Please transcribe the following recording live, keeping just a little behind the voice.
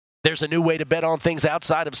There's a new way to bet on things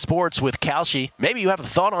outside of sports with Kalshi. Maybe you have a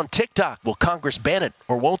thought on TikTok. Will Congress ban it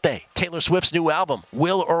or won't they? Taylor Swift's new album.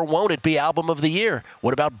 Will or won't it be album of the year?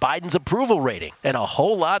 What about Biden's approval rating? And a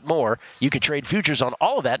whole lot more. You can trade futures on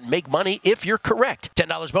all of that and make money if you're correct.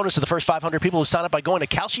 $10 bonus to the first 500 people who sign up by going to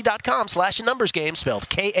Kalshi.com/numbersgame, spelled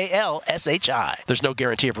Kalshi. There's no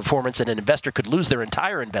guarantee of performance, and an investor could lose their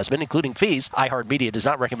entire investment, including fees. iHeartMedia does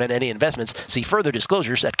not recommend any investments. See further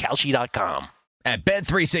disclosures at Kalshi.com. At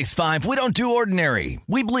Bet365, we don't do ordinary.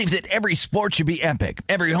 We believe that every sport should be epic.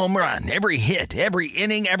 Every home run, every hit, every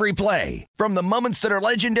inning, every play. From the moments that are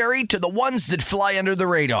legendary to the ones that fly under the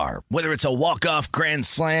radar. Whether it's a walk-off grand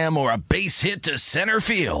slam or a base hit to center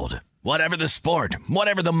field. Whatever the sport,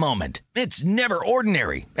 whatever the moment. It's never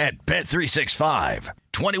ordinary at Bet365.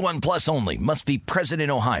 21 plus only. Must be present in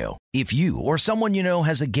Ohio. If you or someone you know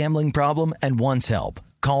has a gambling problem and wants help,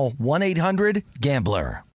 call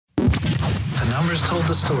 1-800-GAMBLER. The numbers told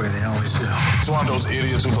the story. They always do. It's one of those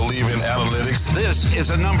idiots who believe in analytics. This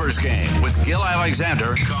is a numbers game with Gil Alexander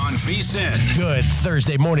on VSiN. Good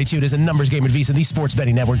Thursday morning to you. It is a numbers game at VSiN, the sports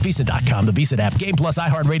betting network, VSiN.com, the VSiN app, Game Plus,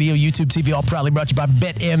 iHeartRadio, YouTube TV, all proudly brought to you by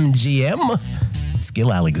BetMGM. It's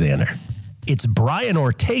Gil Alexander. It's Brian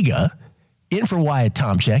Ortega in for Wyatt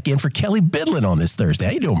Tomchek, in for Kelly Bidlin on this Thursday.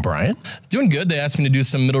 How you doing, Brian? Doing good. They asked me to do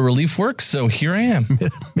some middle relief work, so here I am.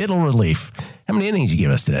 Middle relief. How many innings you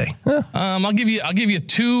give us today? I'll give you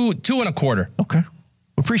two and a quarter. Okay.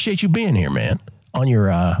 Appreciate you being here, man. On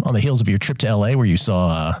your on the heels of your trip to LA, where you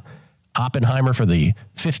saw Oppenheimer for the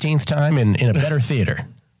 15th time in a better theater.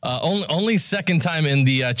 Only second time in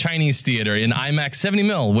the Chinese theater in IMAX 70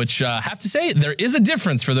 mil, which I have to say there is a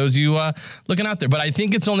difference for those of you looking out there. But I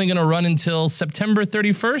think it's only going to run until September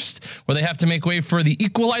 31st, where they have to make way for the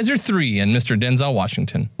Equalizer 3 and Mr. Denzel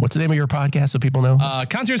Washington. What's the name of your podcast so people know?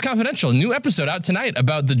 Concierge Confidential, new episode out tonight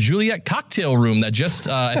about the Juliet cocktail room that just,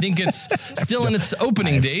 I think it's still in its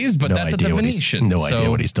opening days, but that's at the Venetian. No idea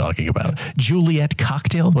what he's talking about. Juliet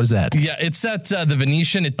cocktail? What is that? Yeah, it's at the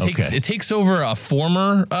Venetian. It takes over a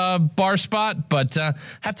former bar spot, but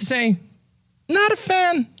have to say, not a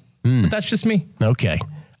fan. But that's just me. Okay.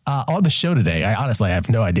 On the show today, I have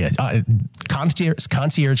no idea.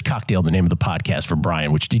 Concierge Cocktail, the name of the podcast for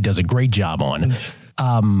Brian, which he does a great job on.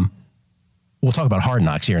 We'll talk about Hard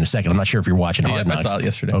Knocks here in a second. I'm not sure if you're watching Hard Knocks. I saw it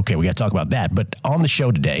yesterday. Okay, we got to talk about that. But on the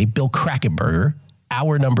show today, Bill Krackomberger,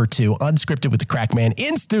 hour number 2, unscripted with the Crack Man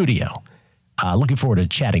in studio. Looking forward to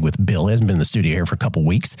chatting with Bill. He hasn't been in the studio here for a couple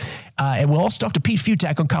weeks. And we'll also talk to Pete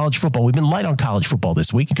Futak on college football. We've been light on college football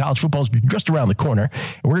this week, and college football is just around the corner.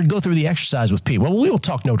 And we're going to go through the exercise with Pete. Well, we will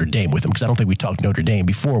talk Notre Dame with him because I don't think we talked Notre Dame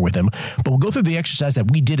before with him. But we'll go through the exercise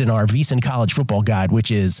that we did in our VSiN college football guide,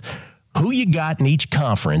 which is who you got in each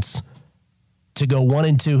conference to go 1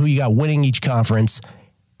 and 2, who you got winning each conference.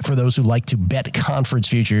 For those who like to bet conference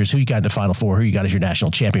futures, who you got in the Final Four, who you got as your national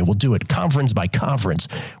champion. We'll do it conference by conference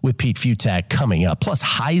with Pete Futak coming up. Plus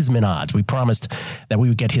Heisman odds. We promised that we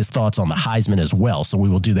would get his thoughts on the Heisman as well. So we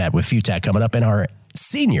will do that with Futak coming up. And our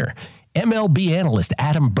senior MLB analyst,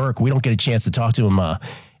 Adam Burke. We don't get a chance to talk to him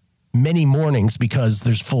many mornings because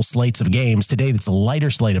there's full slates of games. Today, it's a lighter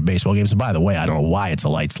slate of baseball games. And by the way, I don't know why it's a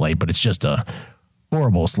light slate, but it's just a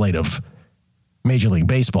horrible slate of Major League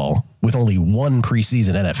Baseball with only one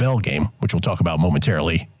preseason NFL game, which we'll talk about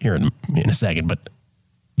momentarily here in a second, but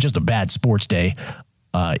just a bad sports day,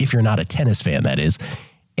 if you're not a tennis fan, that is.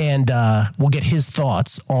 And we'll get his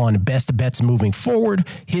thoughts on best bets moving forward,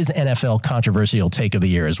 his NFL controversial take of the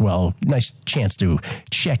year as well. Nice chance to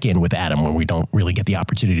check in with Adam when we don't really get the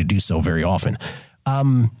opportunity to do so very often.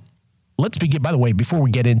 Let's begin, by the way, before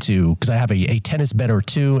we get into, because I have a tennis bet or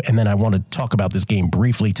two, and then I want to talk about this game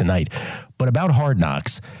briefly tonight, but about Hard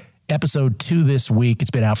Knocks, episode 2 this week.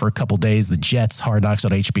 It's been out for a couple days. The Jets, Hard Knocks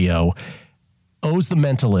on HBO. Oz the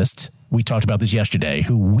Mentalist, we talked about this yesterday,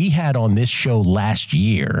 who we had on this show last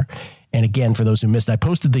year. And again, for those who missed, I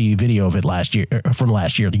posted the video of it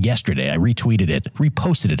yesterday. I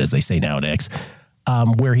reposted it, as they say nowadays,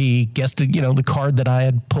 where he guessed, the card that I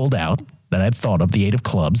had pulled out, that I had thought of, the 8 of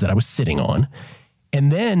clubs that I was sitting on. And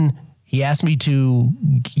then he asked me to,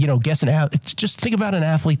 guess just think about an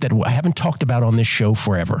athlete that I haven't talked about on this show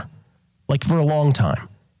forever, like for a long time.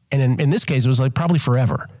 And in this case, it was like probably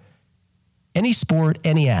forever. Any sport,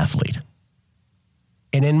 any athlete.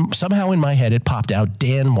 And then somehow in my head, it popped out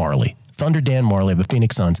Dan Marley, Thunder Dan Marley of the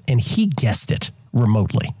Phoenix Suns, and he guessed it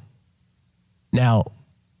remotely. Now,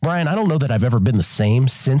 Brian, I don't know that I've ever been the same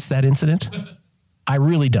since that incident. I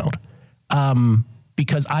really don't.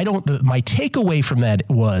 Because my takeaway from that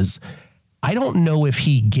was, I don't know if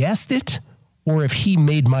he guessed it or if he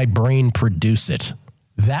made my brain produce it.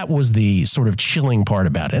 That was the sort of chilling part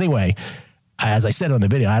about it. Anyway, as I said on the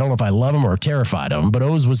video, I don't know if I love him or terrified of him, but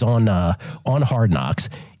Oz was on Hard Knocks.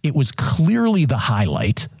 It was clearly the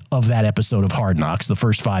highlight of that episode of Hard Knocks, the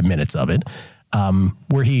first 5 minutes of it,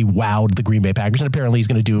 where he wowed the Green Bay Packers. And apparently he's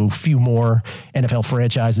going to do a few more NFL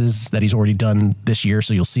franchises that he's already done this year,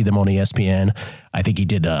 so you'll see them on ESPN. I think he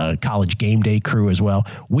did a College Game Day crew as well.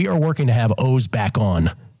 We are working to have Oz back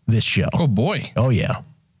on this show. Oh, boy. Oh, yeah.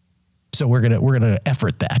 So we're gonna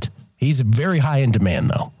effort that. He's very high in demand,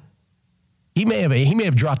 though. He may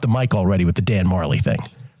have dropped the mic already with the Dan Marley thing.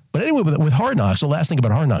 But anyway, with Hard Knocks, the last thing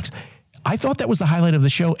about Hard Knocks, I thought that was the highlight of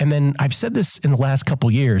the show. And then I've said this in the last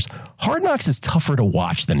couple years, Hard Knocks is tougher to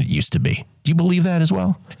watch than it used to be. Do you believe that as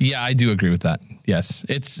well? Yeah, I do agree with that. Yes.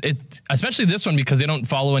 It's especially this one because they don't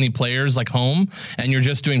follow any players like home and you're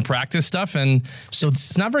just doing practice stuff. And so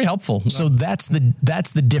it's not very helpful. So that's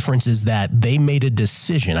the difference is that they made a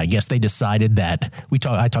decision. I guess they decided that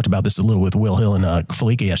I talked about this a little with Will Hill and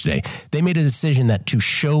Felica yesterday. They made a decision that to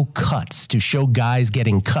show cuts, to show guys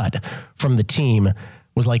getting cut from the team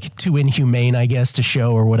was like too inhumane, I guess, to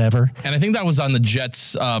show or whatever. And I think that was on the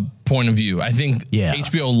Jets' point of view. I think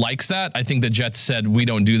HBO likes that. I think the Jets said, we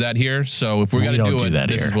don't do that here. So if we're going to do it,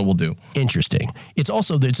 this is what we'll do. Interesting. It's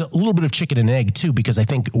also, there's a little bit of chicken and egg, too, because I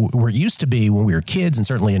think where it used to be when we were kids, and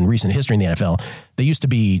certainly in recent history in the NFL, there used to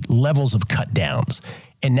be levels of cut downs.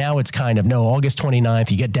 And now it's kind of, no, August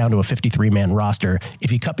 29th, you get down to a 53-man roster.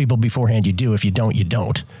 If you cut people beforehand, you do. If you don't, you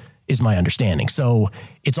don't. Is my understanding. So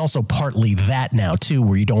it's also partly that now too,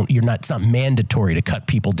 where it's not mandatory to cut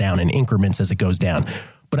people down in increments as it goes down.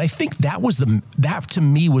 But I think that to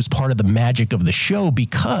me was part of the magic of the show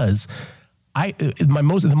because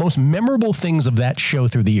the most memorable things of that show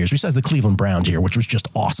through the years, besides the Cleveland Browns year, which was just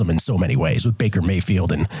awesome in so many ways with Baker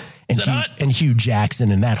Mayfield and Hugh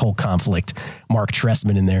Jackson and that whole conflict, Mark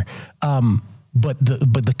Trestman in there. But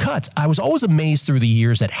the cuts, I was always amazed through the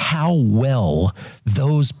years at how well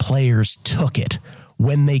those players took it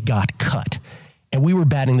when they got cut. And we were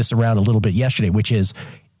batting this around a little bit yesterday, which is,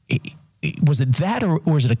 was it that or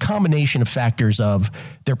is it a combination of factors of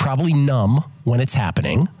they're probably numb when it's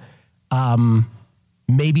happening?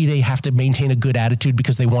 Maybe they have to maintain a good attitude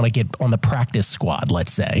because they want to get on the practice squad,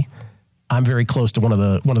 let's say. I'm very close to one of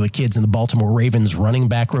the kids in the Baltimore Ravens running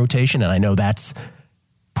back rotation, and I know that's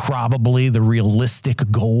probably the realistic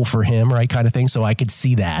goal for him, right, kind of thing. So I could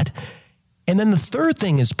see that. And then the third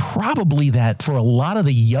thing is probably that for a lot of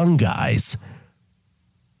the young guys,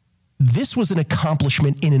 this was an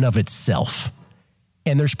accomplishment in and of itself.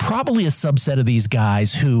 And there's probably a subset of these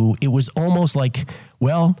guys who it was almost like,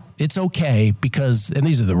 well, it's okay because, and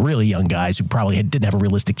these are the really young guys who probably didn't have a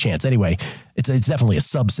realistic chance. Anyway, it's definitely a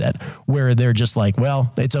subset where they're just like,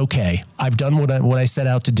 well, it's okay. I've done what I set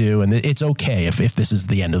out to do, and it's okay if this is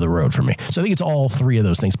the end of the road for me. So I think it's all three of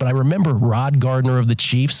those things. But I remember Rod Gardner of the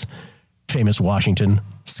Chiefs, famous Washington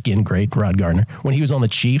skin great Rod Gardner, when he was on the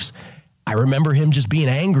Chiefs, I remember him just being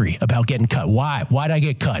angry about getting cut. Why? Why'd I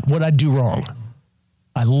get cut? What did I do wrong?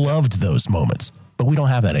 I loved those moments, but we don't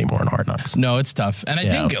have that anymore in Hard Knocks. No, it's tough. And I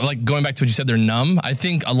think, like, going back to what you said, they're numb. I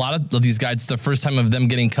think a lot of these guys, it's the first time of them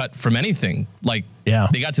getting cut from anything. Like,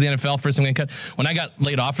 they got to the NFL, first time getting cut. When I got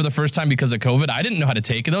laid off for the first time because of COVID, I didn't know how to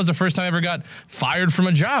take it. That was the first time I ever got fired from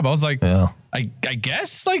a job. I was like, I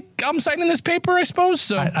guess, like, I'm signing this paper, I suppose.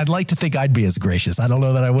 So I'd like to think I'd be as gracious. I don't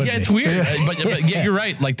know that I would. Yeah, it's weird. but you're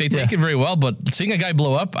right. Like, they take it very well. But seeing a guy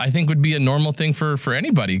blow up, I think would be a normal thing for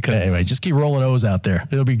anybody. Anyway, just keep rolling O's out there.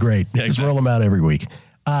 It'll be great. Yeah, just roll them out every week.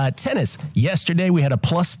 Tennis. Yesterday, we had a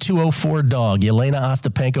plus 204 dog. Yelena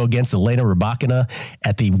Ostapenko against Elena Rybakina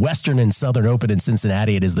at the Western and Southern Open in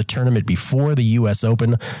Cincinnati. It is the tournament before the U.S.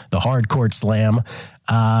 Open, the hard court slam.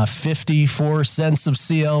 54 cents of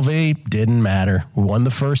CLV. Didn't matter. We won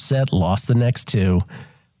the first set, lost the next two,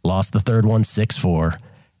 lost the third one 6-4.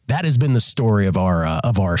 That has been the story of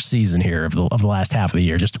our season here of the last half of the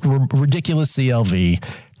year. Just ridiculous CLV,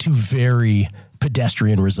 two very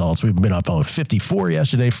pedestrian results. We've been up on 54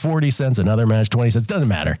 yesterday, 40 cents, another match, 20 cents. Doesn't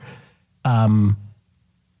matter. And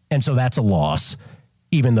so that's a loss,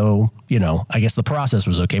 even though, I guess the process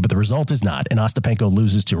was okay, but the result is not. And Ostapenko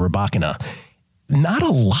loses to Rybakina. Not a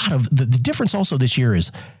lot of the difference also this year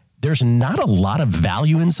is there's not a lot of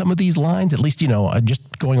value in some of these lines, at least,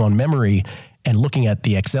 just going on memory and looking at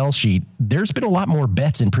the Excel sheet, there's been a lot more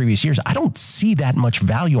bets in previous years. I don't see that much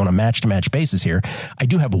value on a match-to-match basis here. I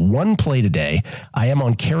do have one play today. I am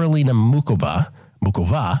on Karolina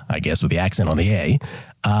Mukova, I guess with the accent on the A,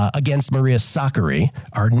 against Maria Sakkari,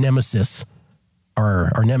 our nemesis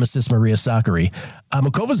our nemesis, Maria Sakkari.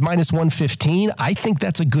 Mukova's minus 115. I think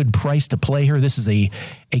that's a good price to play her. This is a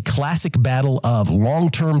classic battle of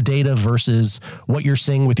long-term data versus what you're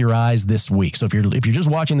seeing with your eyes this week. So if you're just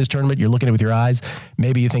watching this tournament, you're looking at it with your eyes,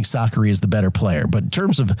 maybe you think Sakkari is the better player. But in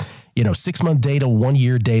terms of 6-month data,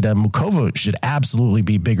 1-year data, Mukova should absolutely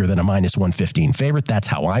be bigger than a minus 115 favorite. That's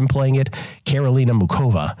how I'm playing it. Karolina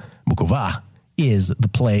Muchova is the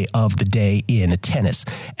play of the day in tennis.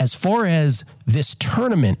 As far as this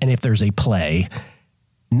tournament, and if there's a play,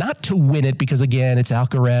 not to win it, because again, it's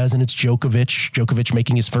Alcaraz and it's Djokovic. Djokovic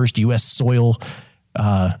making his first U.S. soil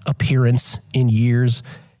appearance in years.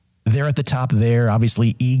 They're at the top there.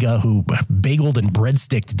 Obviously, Iga, who bageled and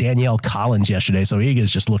breadsticked Danielle Collins yesterday, so Iga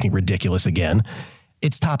is just looking ridiculous again.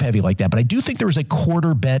 It's top heavy like that, but I do think there was a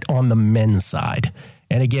quarter bet on the men's side.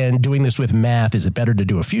 And again, doing this with math, is it better to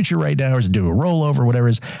do a future right now or is it do a rollover, whatever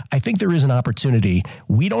it is? I think there is an opportunity.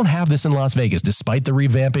 We don't have this in Las Vegas, despite the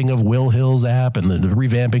revamping of Will Hill's app and the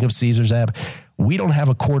revamping of Caesar's app. We don't have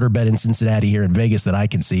a quarter bet in Cincinnati here in Vegas that I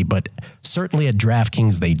can see, but certainly at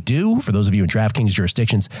DraftKings they do. For those of you in DraftKings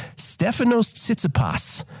jurisdictions, Stefanos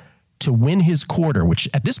Tsitsipas to win his quarter, which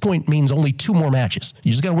at this point means only 2 more matches.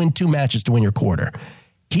 You just got to win 2 matches to win your quarter.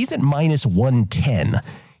 He's at minus 110.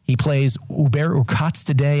 He plays Hubert Hurkacz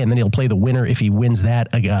today, and then he'll play the winner if he wins that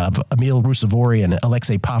of Emil Ruusuvuori and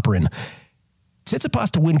Alexei Popyrin. Tsitsipas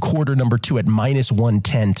to win quarter number 2 at minus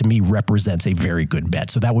 110 to me represents a very good bet.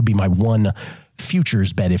 So that would be my one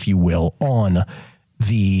futures bet, if you will, on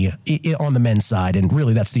the men's side, and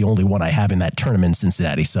really that's the only one I have in that tournament in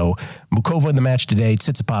Cincinnati. So Mukova in the match today,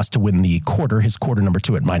 Tsitsipas to win the quarter, his quarter number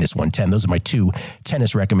 2 at minus 110. Those are my 2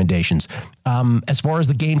 tennis recommendations. As far as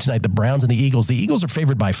the game tonight, the Browns and the Eagles are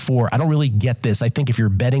favored by 4. I don't really get this. I think if you're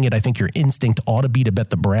betting it, I think your instinct ought to be to bet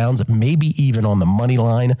the Browns, maybe even on the money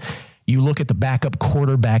line. You look at the backup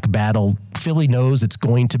quarterback battle. Philly knows it's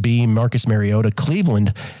going to be Marcus Mariota.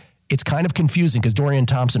 Cleveland, it's kind of confusing because Dorian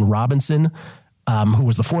Thompson-Robinson, who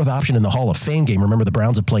was the 4th option in the Hall of Fame game. Remember, the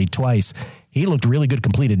Browns had played twice. He looked really good,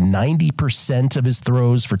 completed 90% of his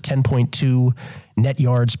throws for 10.2 net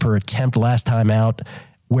yards per attempt last time out,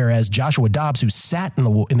 whereas Joshua Dobbs, who sat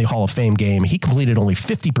in the Hall of Fame game, he completed only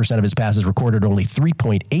 50% of his passes, recorded only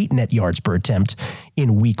 3.8 net yards per attempt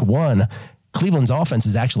in week 1. Cleveland's offense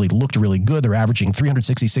has actually looked really good. They're averaging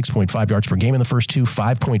 366.5 yards per game in the first 2,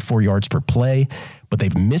 5.4 yards per play, but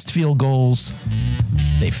they've missed field goals.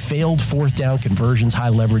 They've failed 4th down conversions, high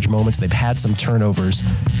leverage moments. They've had some turnovers.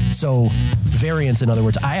 So variance, in other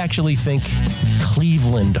words, I actually think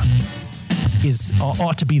Cleveland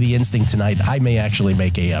ought to be the instinct tonight. I may actually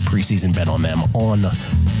make a preseason bet on them on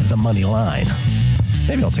the money line.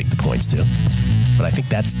 Maybe I'll take the points too. But I think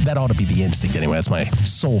that ought to be the instinct anyway. That's my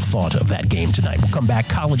sole thought of that game tonight. We'll come back.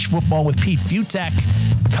 College football with Pete Fiutak.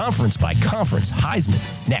 Conference by conference.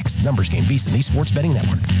 Heisman. Next. Numbers Game. VSiN, the Sports Betting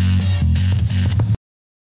Network.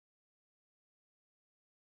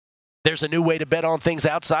 There's a new way to bet on things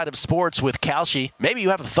outside of sports with Kalshi. Maybe you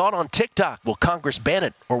have a thought on TikTok. Will Congress ban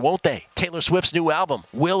it or won't they? Taylor Swift's new album.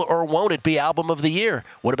 Will or won't it be album of the year?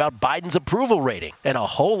 What about Biden's approval rating? And a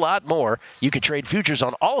whole lot more. You can trade futures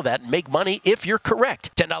on all of that and make money if you're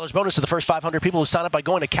correct. $10 bonus to the first 500 people who sign up by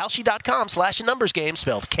going to Kalshi.com/numbersgame,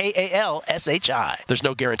 spelled Kalshi. There's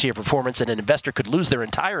no guarantee of performance, and an investor could lose their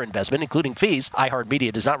entire investment, including fees.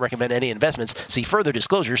 iHeartMedia does not recommend any investments. See further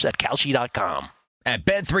disclosures at Kalshi.com. At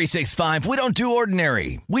Bet365, we don't do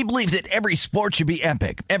ordinary. We believe that every sport should be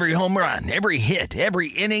epic. Every home run, every hit, every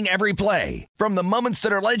inning, every play. From the moments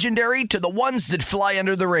that are legendary to the ones that fly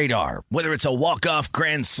under the radar. Whether it's a walk-off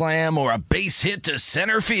grand slam or a base hit to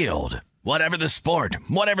center field. Whatever the sport,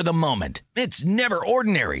 whatever the moment. It's never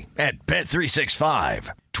ordinary at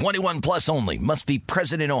Bet365. 21 plus only. Must be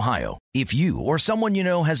present in Ohio. If you or someone you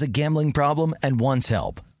know has a gambling problem and wants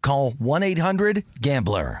help, call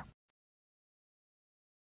 1-800-GAMBLER.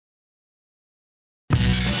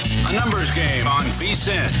 A numbers game on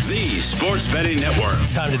VSiN, the Sports Betting Network.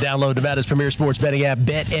 It's time to download Nevada's premier sports betting app,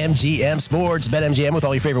 BetMGM Sports. BetMGM with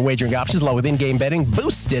all your favorite wagering options, along with in-game betting,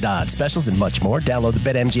 boosted odds, specials, and much more. Download the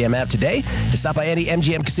BetMGM app today and stop by any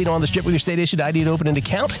MGM casino on the Strip with your state-issued ID to open an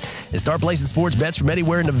account and start placing sports bets from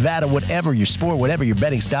anywhere in Nevada. Whatever your sport, whatever your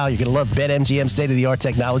betting style, you're going to love BetMGM state-of-the-art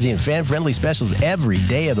technology and fan-friendly specials every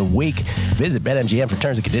day of the week. Visit BetMGM for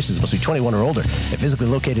terms and conditions. It must be 21 or older and physically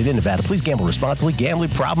located in Nevada. Please gamble responsibly.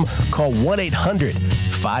 Gambling problem? Call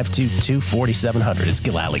 1-800-522-4700. It's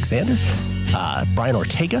Gil Alexander. Brian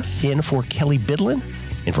Ortega in for Kelly Bidlin.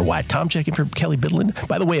 In for Wyatt Tomczyk, in for Kelly Bidlin.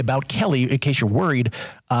 By the way, about Kelly, in case you're worried,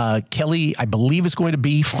 Kelly, I believe, is going to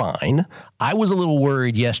be fine. I was a little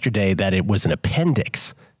worried yesterday that it was an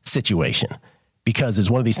appendix situation. because it's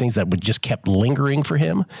one of these things that would just kept lingering for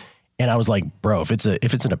him. And I was like, bro, if it's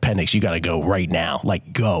an appendix, you got to go right now.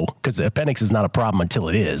 Like, go. Because the appendix is not a problem until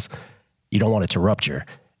it is. You don't want it to rupture.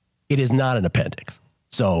 It is not an appendix.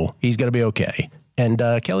 So he's going to be okay. And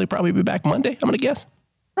Kelly will probably be back Monday, I'm going to guess.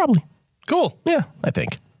 Probably. Cool. Yeah, I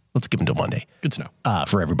think. Let's give him till Monday. Good to know.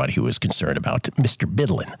 For everybody who is concerned about Mr.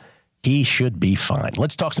 Biddlin. He should be fine.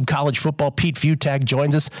 Let's talk some college football. Pete Futag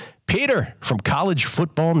joins us. Peter, from College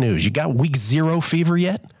Football News. You got week 0 fever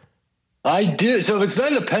yet? I do. So if it's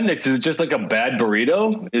not an appendix, is it just like a bad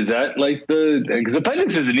burrito? Is that like because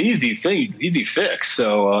appendix is an easy thing, easy fix.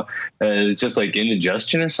 So it's just like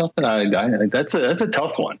indigestion or something. That's a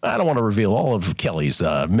tough one. I don't want to reveal all of Kelly's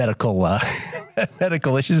medical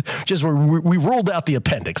issues. Just we ruled out the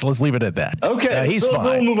appendix. Let's leave it at that. Okay. He's fine.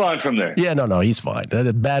 So we'll move on from there. Yeah, no, he's fine.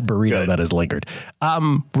 A bad burrito that has lingered.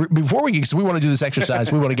 Before we want to do this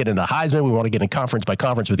exercise, we want to get into Heisman. We want to get in conference by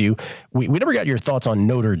conference with you. We never got your thoughts on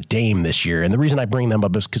Notre Dame this year. And the reason I bring them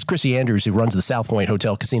up is because Chrissy Andrews, who runs the South Point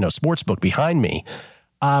Hotel Casino Sportsbook behind me,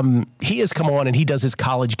 he has come on and he does his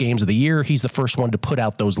college games of the year. He's the first one to put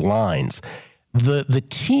out those lines. The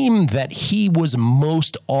team that he was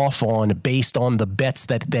most off on based on the bets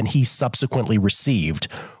that then he subsequently received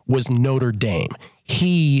was Notre Dame.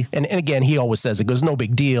 And again, he always says, it goes, no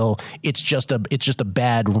big deal. It's just a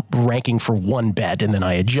bad ranking for one bet. And then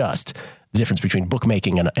I adjust the difference between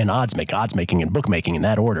bookmaking and odds making and bookmaking in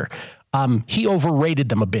that order. He overrated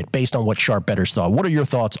them a bit based on what sharp bettors thought. What are your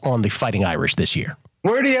thoughts on the Fighting Irish this year?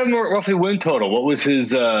 Where do you have more roughly win total? What was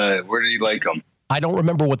his, where did he like them? I don't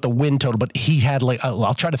remember what the win total, but he had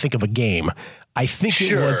I'll try to think of a game. I think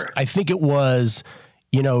it was,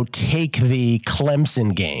 take the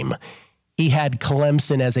Clemson game. He had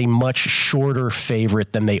Clemson as a much shorter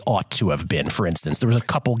favorite than they ought to have been, for instance. There was a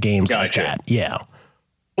couple games like that. Yeah.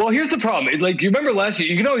 Well, here's the problem. Like, you remember last year,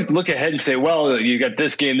 you can always look ahead and say, well, you got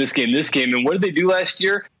this game. And what did they do last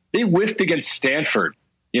year? They whiffed against Stanford.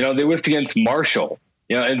 They whiffed against Marshall.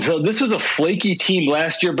 And so this was a flaky team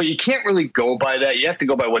last year, but you can't really go by that. You have to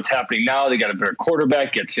go by what's happening now. They got a better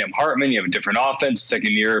quarterback. You got Sam Hartman. You have a different offense. Full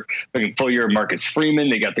year of Marcus Freeman.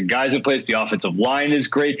 They got the guys in place. The offensive line is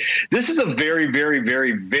great. This is a very, very,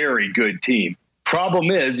 very, very good team.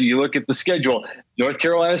 Problem is, you look at the schedule, North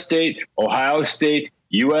Carolina State, Ohio State,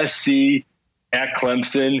 USC, at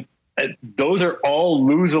Clemson. Those are all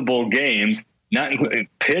losable games.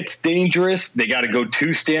 Pitt's dangerous. They got to go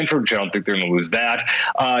to Stanford, which I don't think they're going to lose that.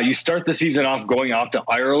 You start the season off going off to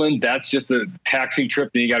Ireland. That's just a taxing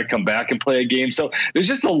trip. Then you got to come back and play a game. So there's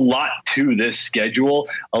just a lot to this schedule,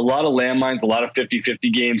 a lot of landmines, a lot of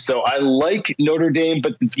 50-50 games. So I like Notre Dame,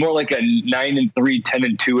 but it's more like a 9-3,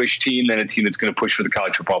 10-2-ish team than a team that's going to push for the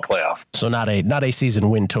college football playoff. So not a season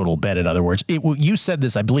win total bet, in other words. You said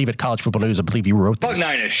this, I believe, at College Football News. I believe you wrote this.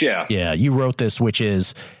 About 9-ish, yeah. Yeah, you wrote this, which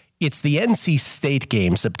is... It's the NC State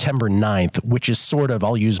game, September 9th, which is sort of,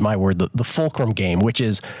 I'll use my word, the fulcrum game, which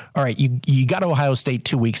is, all right, you got Ohio State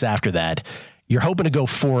 2 weeks after that. You're hoping to go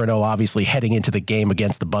 4-0, obviously, heading into the game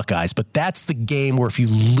against the Buckeyes. But that's the game where if you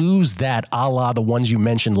lose that, a la the ones you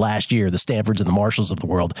mentioned last year, the Stanfords and the Marshalls of the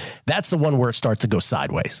world, that's the one where it starts to go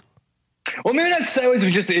sideways. Well, maybe not sideways,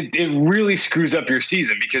 but just it really screws up your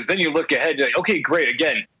season, because then you look ahead, you're like, okay, great,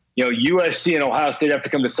 again, USC and Ohio State have to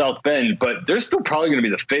come to South Bend, but they're still probably going to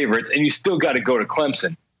be the favorites, and you still got to go to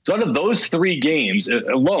Clemson. So out of those 3 games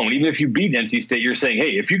alone, even if you beat NC State, you're saying, hey,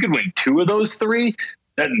 if you could win 2 of those 3,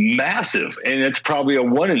 that's massive, and it's probably a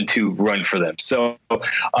 1-2 run for them. So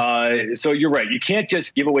you're right. You can't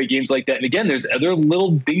just give away games like that. And again, there's other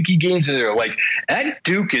little dinky games in there. Like at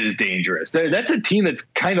Duke is dangerous. That's a team that's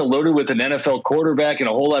kind of loaded with an NFL quarterback and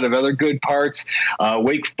a whole lot of other good parts.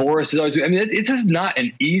 Wake Forest is always. I mean, it's just not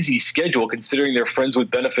an easy schedule considering their friends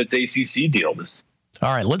with benefits ACC deal.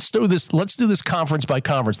 All right, let's do this conference by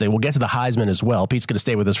conference day. We'll get to the Heisman as well. Pete's going to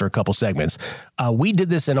stay with us for a couple segments. We did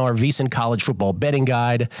this in our VSiN College Football Betting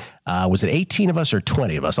Guide. Was it 18 of us or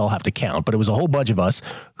 20 of us? I'll have to count, but it was a whole bunch of us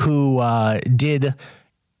who did,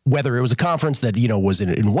 whether it was a conference that, was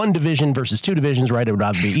in one division versus 2 divisions, right? It would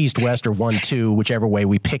either be East, West, or 1-2, whichever way.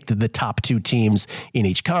 We picked the top 2 teams in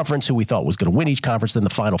each conference who we thought was going to win each conference, then the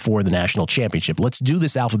Final Four of the national championship. Let's do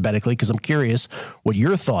this alphabetically because I'm curious what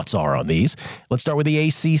your thoughts are on these. Let's start with the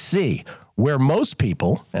ACC, where most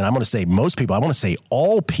people, and I'm going to say most people, I want to say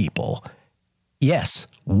all people, yes,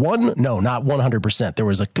 not 100%. There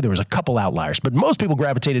was a couple outliers, but most people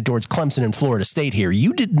gravitated towards Clemson and Florida State here.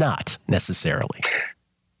 You did not necessarily.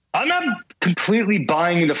 I'm not completely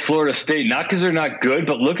buying into Florida State, not because they're not good,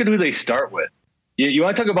 but look at who they start with. You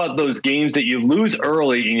want to talk about those games that you lose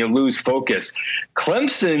early and you lose focus.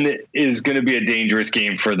 Clemson is going to be a dangerous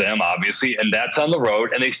game for them, obviously, and that's on the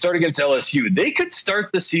road. And they start against LSU. They could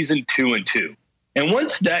start the season 2-2. And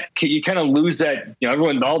once that, you kind of lose that,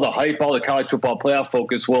 everyone, all the hype, all the college football playoff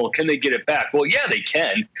focus. Well, can they get it back? Well, yeah, they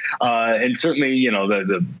can. And certainly,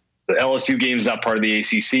 the LSU game is not part of the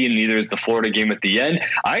ACC, and neither is the Florida game at the end.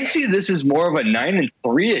 I see this as more of a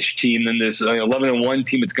 9-3-ish team than this 11-1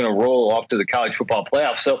 team that's going to roll off to the college football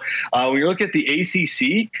playoff. So when you look at the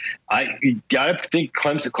ACC, you got to think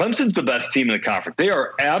Clemson's the best team in the conference. They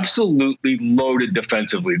are absolutely loaded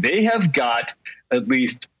defensively. They have got at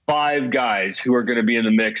least 5 guys who are going to be in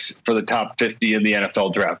the mix for the top 50 in the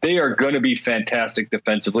NFL draft. They are going to be fantastic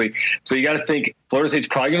defensively. So you got to think Florida State's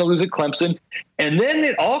probably going to lose at Clemson. And then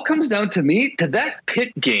it all comes down to that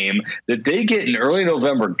Pitt game that they get in early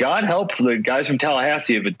November. God help the guys from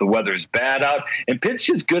Tallahassee if the weather's bad out. And Pitt's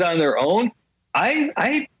just good on their own.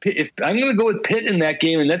 If I'm going to go with Pitt in that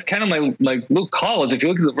game, and that's kind of my little call is if you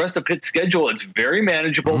look at the rest of Pitt's schedule, it's very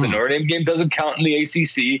manageable. The Notre Dame game doesn't count in the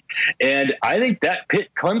ACC, and I think that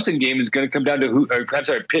Pitt-Clemson game is going to come down to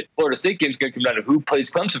Pitt-Florida State game is going to come down to who plays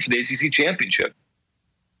Clemson for the ACC championship.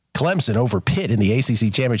 Clemson over Pitt in the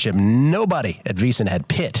ACC championship. Nobody at VSiN had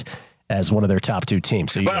Pitt as one of their top 2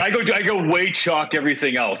 teams. So but I go way chalk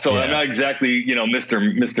everything else. So I'm not exactly,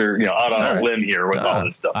 Mr. out on a limb here with all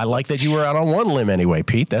this stuff. I like that you were out on one limb anyway,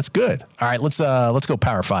 Pete. That's good. All right, let's go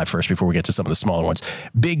Power 5 first before we get to some of the smaller ones.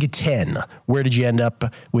 Big Ten. Where did you end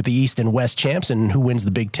up with the East and West champs, and who wins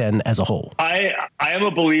the Big Ten as a whole? I am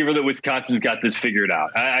a believer that Wisconsin's got this figured out.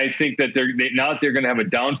 I think that now that they're going to have a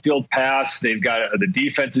downfield pass, they've got the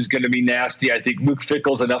defense is going to be nasty. I think Luke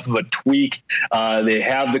Fickell's enough of a tweak. They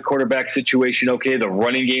have the quarterback situation. Okay, the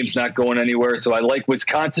running game's not going anywhere. So I like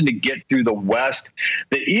Wisconsin to get through the West.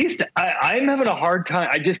 The East, I'm having a hard time.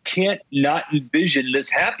 I just can't not envision this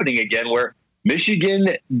happening again where Michigan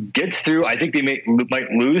gets through. I think they might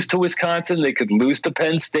lose to Wisconsin. They could lose to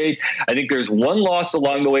Penn State. I think there's one loss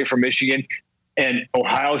along the way for Michigan, and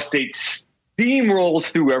Ohio State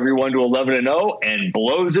steamrolls through everyone to 11-0 and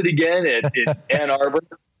blows it again at Ann Arbor.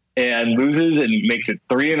 And loses and makes it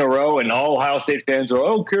 3 in a row. And all Ohio State fans are, I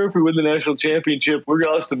don't care if we win the national championship, we're going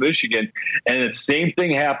to lose to Michigan. And the same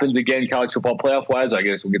thing happens again, college football playoff wise. I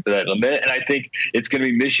guess we'll get to that in a minute. And I think it's going to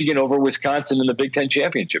be Michigan over Wisconsin in the Big Ten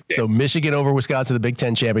championship game. So Michigan over Wisconsin in the Big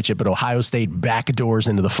Ten championship, but Ohio State backdoors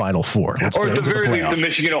into the Final Four. Or at the very least, the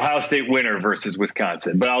Michigan-Ohio State winner versus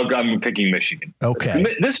Wisconsin. But I'm picking Michigan. Okay.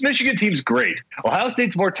 This Michigan team's great. Ohio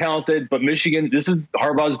State's more talented, but Michigan, this is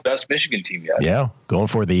Harbaugh's best Michigan team yet. Yeah, going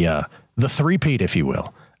for the three-peat, if you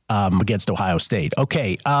will, against Ohio State.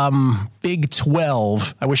 Okay, Big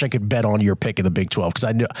 12. I wish I could bet on your pick of the Big 12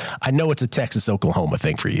 because I know it's a Texas-Oklahoma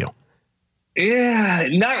thing for you. Yeah,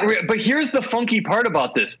 but here's the funky part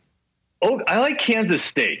about this. I like Kansas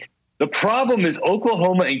State. The problem is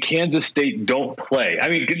Oklahoma and Kansas State don't play. I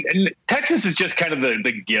mean, Texas is just kind of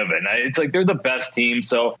the given. It's like they're the best team,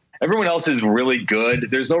 so everyone else is really good.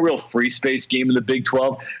 There's no real free space game in the Big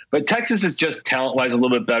 12, but Texas is just talent-wise a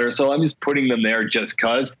little bit better, so I'm just putting them there just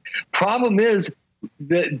because. Problem is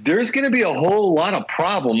that there's going to be a whole lot of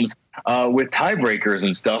problems with tiebreakers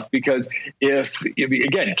and stuff because if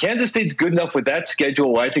again, Kansas State's good enough with that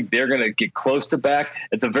schedule where I think they're going to get close to back.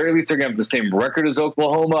 At the very least, they're going to have the same record as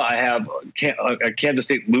Oklahoma. I have Kansas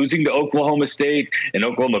State losing to Oklahoma State and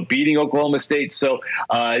Oklahoma beating Oklahoma State. So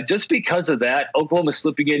just because of that, Oklahoma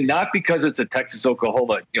slipping in, not because it's a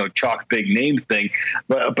Texas-Oklahoma chalk big name thing,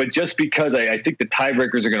 but just because I think the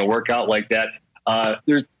tiebreakers are going to work out like that.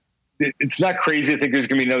 It's not crazy. I think there's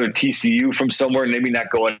going to be another TCU from somewhere, maybe not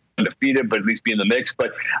go undefeated, but at least be in the mix.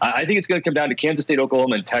 But I think it's going to come down to Kansas State,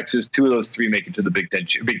 Oklahoma, and Texas. 2 of those 3 make it to the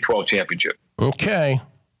Big 12 championship. Okay.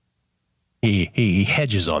 He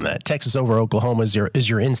hedges on that. Texas over Oklahoma is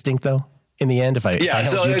your instinct, though, in the end? So in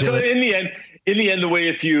the end, the way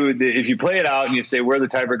if you play it out and you say where the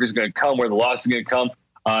tiebreaker is going to come, where the loss is going to come,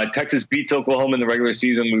 Texas beats Oklahoma in the regular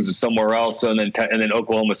season, loses somewhere else, and then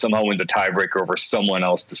Oklahoma somehow wins a tiebreaker over someone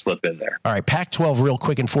else to slip in there. All right, Pac-12 real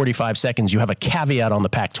quick in 45 seconds. You have a caveat on the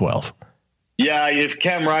Pac-12. Yeah, if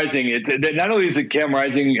Cam Rising, not only is it Cam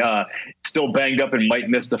Rising still banged up and might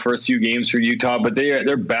miss the first few games for Utah, but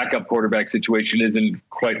their backup quarterback situation isn't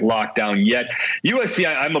quite locked down yet. USC,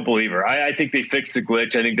 I'm a believer. I think they fixed the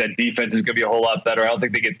glitch. I think that defense is going to be a whole lot better. I don't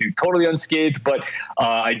think they get through totally unscathed, but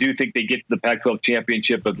I do think they get to the Pac-12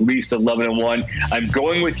 championship at least 11-1. I'm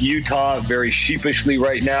going with Utah very sheepishly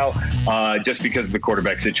right now, just because of the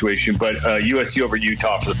quarterback situation, but USC over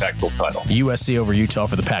Utah for the Pac-12 title. USC over Utah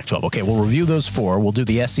for the Pac-12. Okay, we'll review those 4. We'll do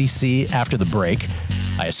the SEC after the break.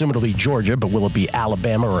 I assume it'll be Georgia, but will it be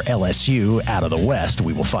Alabama or LSU out of the West?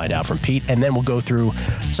 We will find out from Pete. And then we'll go through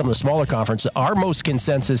some of the smaller conferences. Our most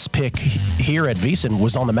consensus pick here at VSiN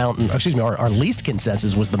was on the Mountain. Excuse me, our least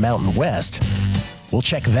consensus was the Mountain West. We'll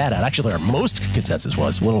check that out. Actually, our most consensus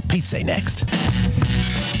was. What will Pete say next?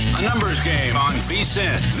 A numbers game on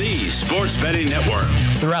VSiN, the sports betting network.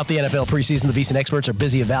 Throughout the NFL preseason, the VSiN experts are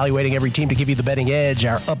busy evaluating every team to give you the betting edge.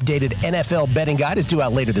 Our updated NFL betting guide is due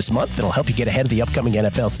out later this month. It'll help you get ahead of the upcoming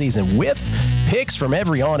NFL season with picks from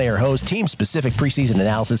every on-air host, team-specific preseason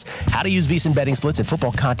analysis, how to use VSiN betting splits, and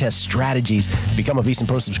football contest strategies. Become a VSiN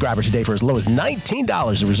Pro subscriber today for as low as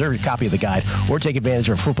 $19 to reserve your copy of the guide or take advantage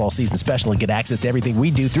of our football season special and get access to everything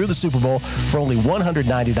we do through the Super Bowl for only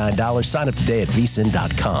 $199. Sign up today at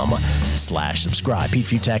vsin.com/subscribe. Pete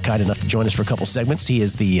Futak, kind enough to join us for a couple segments. He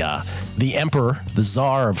is the emperor, the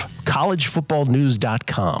czar of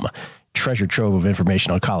collegefootballnews.com. Treasure trove of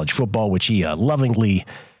information on college football, which he lovingly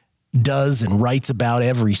does and writes about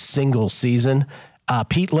every single season.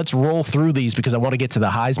 Pete, let's roll through these because I want to get to the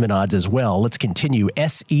Heisman odds as well. Let's continue.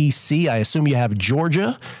 SEC, I assume you have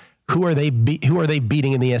Georgia. Who are they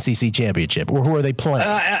beating in the SEC championship, or who are they playing?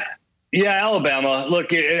 Yeah, Alabama.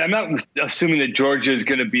 Look, I'm not assuming that Georgia is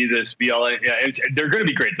going to be this be-all. They're going to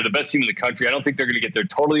be great. They're the best team in the country. I don't think they're going to get there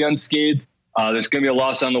totally unscathed. There's going to be a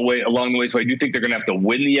loss along the way, so I do think they're going to have to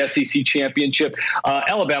win the SEC championship.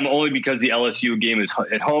 Alabama only because the LSU game is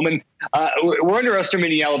at home, and we're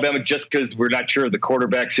underestimating Alabama just because we're not sure of the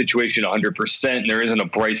quarterback situation 100%. And there isn't a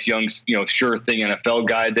Bryce Young, sure thing NFL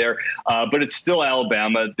guy there, but it's still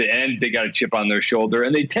Alabama. At the end, they got a chip on their shoulder,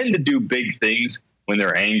 and they tend to do big things when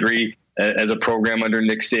they're angry as a program under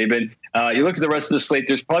Nick Saban. You look at the rest of the slate,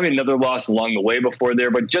 there's probably another loss along the way before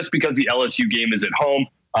there, but just because the LSU game is at home,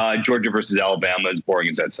 Georgia versus Alabama, as boring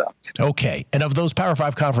as that sounds. Okay. And of those Power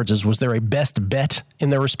 5 conferences, was there a best bet in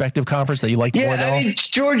their respective conference that you liked more than all? I mean,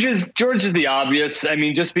 Georgia's the obvious. I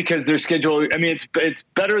mean, just because their schedule, I mean, it's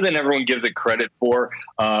better than everyone gives it credit for,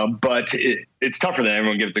 but it's tougher than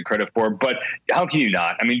everyone gives it credit for. But how can you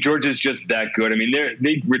not? I mean, Georgia's just that good. I mean,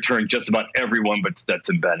 they return just about everyone but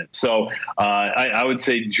Stetson Bennett. So I would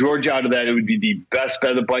say Georgia out of that, it would be the best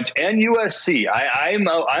bet of the bunch. And USC, I'm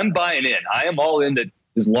buying in. I am all in that.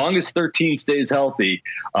 As long as 13 stays healthy,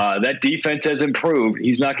 that defense has improved.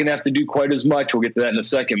 He's not going to have to do quite as much. We'll get to that in a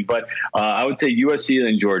second. But I would say USC and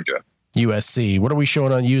then Georgia. USC. What are we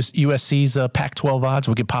showing on USC's Pac-12 odds?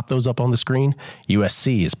 We can pop those up on the screen.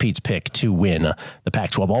 USC is Pete's pick to win the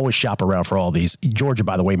Pac-12. Always shop around for all these. Georgia,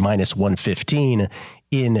 by the way, minus 115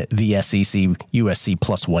 in the SEC. USC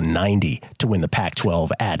plus 190 to win the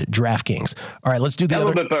Pac-12 at DraftKings. All right, let's do the other. A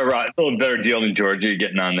little better deal than Georgia you're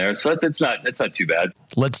getting on there. So that's not too bad.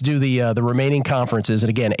 Let's do the remaining conferences. And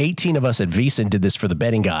again, 18 of us at VSiN did this for the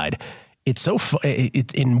betting guide. It's so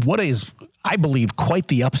in what is, I believe, quite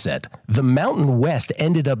the upset. The Mountain West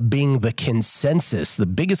ended up being the consensus, the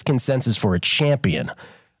biggest consensus for a champion.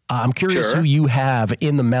 I'm curious who you have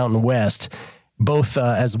in the Mountain West, both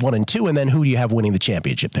as 1 and 2, and then who do you have winning the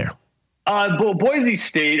championship there? Boise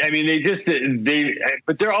State. I mean,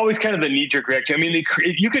 but they're always kind of the knee-jerk reaction. I mean,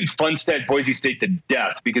 you can fun stat Boise State to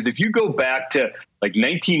death because if you go back to like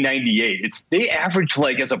 1998, they average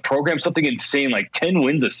as a program something insane like 10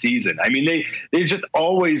 wins a season. I mean, they're just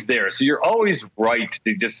always there. So you're always right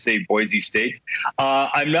to just say Boise State.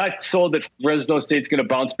 I'm not sold that Fresno State's going to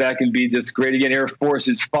bounce back and be this great again. Air Force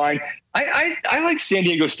is fine. I like San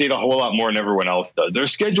Diego State a whole lot more than everyone else does. Their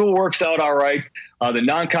schedule works out all right. The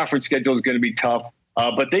non-conference schedule is going to be tough,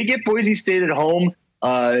 but they get Boise State at home.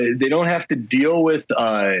 They don't have to deal with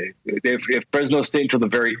if Fresno State until the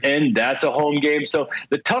very end. That's a home game. So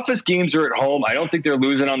the toughest games are at home. I don't think they're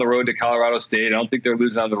losing on the road to Colorado State. I don't think they're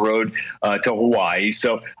losing on the road to Hawaii.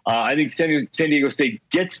 So I think San Diego State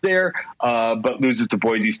gets there, but loses to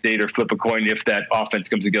Boise State or flip a coin if that offense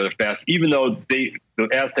comes together fast. Even though the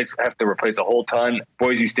Aztecs have to replace a whole ton,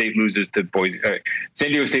 Boise State loses to San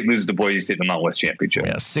Diego State loses to Boise State in the Mountain West Championship.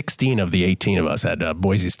 Yeah, 16 of the 18 of us had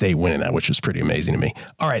Boise State winning that, which was pretty amazing to me.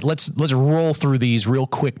 All right, let's roll through these real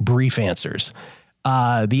quick, brief answers.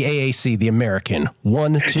 The AAC, the American,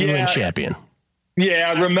 1, 2, and champion.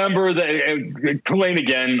 Yeah, remember that Tulane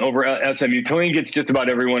again over SMU. Tulane gets just about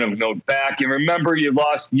everyone of note back. And remember, you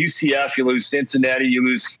lost UCF, you lose Cincinnati, you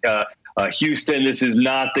lose Houston. This is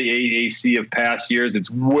not the AAC of past years.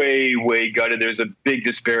 It's way, way gutted. There's a big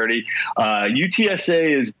disparity.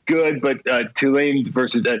 UTSA is good, but Tulane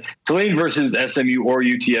versus SMU or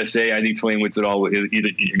UTSA, I think Tulane wins it all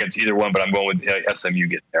against either one, but I'm going with SMU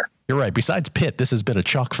getting there. You're right. Besides Pitt, this has been a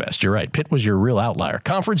chalk fest. You're right. Pitt was your real outlier.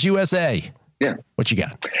 Conference USA. Yeah. What you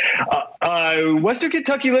got? Western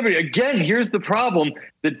Kentucky Liberty. Again, here's the problem.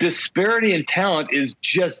 The disparity in talent is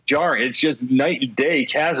just jarring. It's just night and day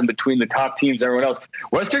chasm between the top teams and everyone else.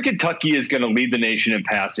 Western Kentucky is going to lead the nation in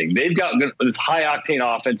passing. They've got this high-octane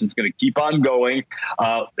offense. It's going to keep on going.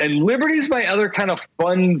 And Liberty's my other kind of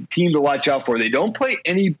fun team to watch out for. They don't play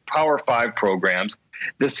any Power 5 programs.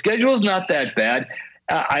 The schedule is not that bad.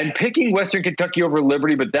 I'm picking Western Kentucky over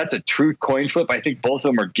Liberty, but that's a true coin flip. I think both of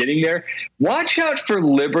them are getting there. Watch out for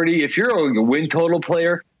Liberty. If you're a win total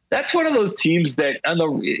player, that's one of those teams that,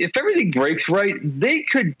 if everything breaks right, they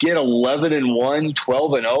could get 11-1,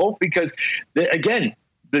 12-0, because, again,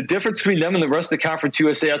 the difference between them and the rest of the Conference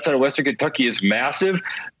USA outside of Western Kentucky is massive,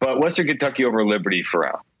 but Western Kentucky over Liberty for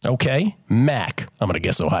now. Okay. MAC. I'm going to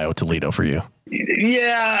guess Ohio Toledo for you.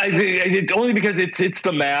 Yeah, only because it's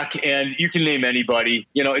the MAC, and you can name anybody.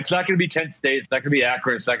 It's not going to be Kent State. It's not going to be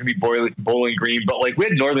Akron. It's not going to be Bowling Green. But we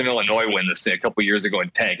had Northern Illinois win this thing a couple years ago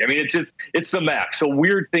and tank. I mean, it's the MAC. So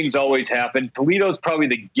weird things always happen. Toledo's probably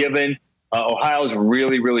the given. Ohio's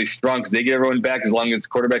really, really strong because they get everyone back as long as the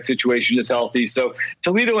quarterback situation is healthy. So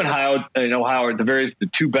Toledo and Ohio are the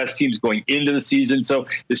two best teams going into the season. So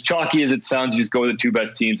as chalky as it sounds, you just go with the two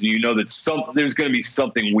best teams, and you know that there's going to be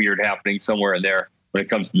something weird happening somewhere in there when it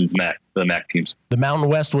comes to the MAC teams. The Mountain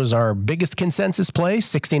West was our biggest consensus play,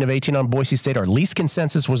 16 of 18 on Boise State. Our least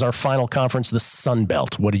consensus was our final conference, the Sun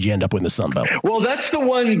Belt. What did you end up with in the Sun Belt? Well, that's the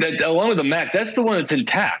one that, along with the MAC, that's the one that's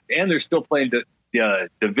intact, and they're still playing the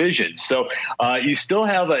division. So you still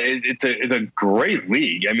have it's a great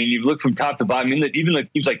league. I mean, you look from top to bottom. I mean, even the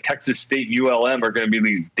teams like Texas State and ULM are going to be at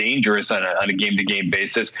least dangerous on a game-to-game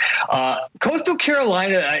basis. Coastal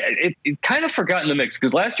Carolina, it kind of forgot in the mix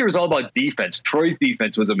because last year was all about defense. Troy's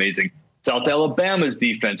defense was amazing. South Alabama's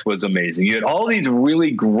defense was amazing. You had all these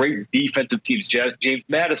really great defensive teams. James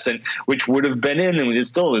Madison, which would have been in and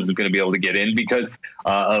still isn't going to be able to get in because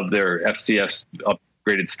of their FCS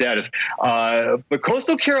upgraded status. But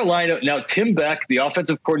Coastal Carolina, now Tim Beck, the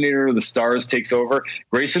offensive coordinator of the Stars, takes over.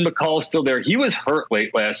 Grayson McCall is still there. He was hurt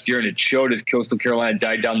late last year, and it showed as Coastal Carolina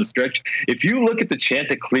died down the stretch. If you look at the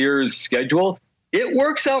Chanticleer's schedule, it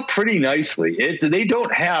works out pretty nicely. They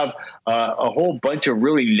don't have a whole bunch of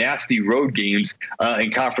really nasty road games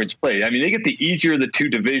in conference play. I mean, they get the easier of the two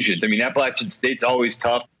divisions. I mean, Appalachian State's always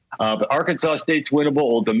tough. But Arkansas State's winnable.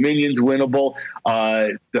 Old Dominion's winnable.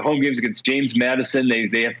 The home games against James Madison,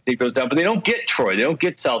 they have to take those down. But they don't get Troy. They don't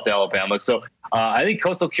get South Alabama. So I think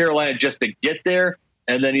Coastal Carolina just to get there,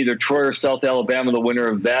 and then either Troy or South Alabama, the winner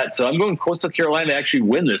of that. So I'm going Coastal Carolina to actually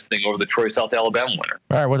win this thing over the Troy-South Alabama winner.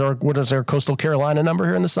 All right, what is our Coastal Carolina number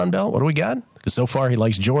here in the Sun Belt? What do we got? Because so far he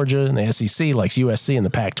likes Georgia in the SEC, likes USC in the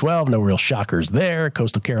Pac-12. No real shockers there.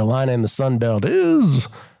 Coastal Carolina in the Sun Belt is...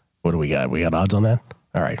 What do we got? We got odds on that?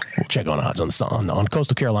 All right, we'll check on odds on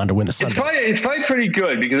Coastal Carolina to win the Sun Belt. It's probably pretty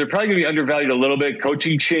good because they're probably going to be undervalued a little bit.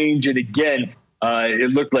 Coaching change, and again, it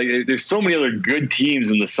looked like there's so many other good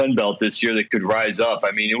teams in the Sun Belt this year that could rise up.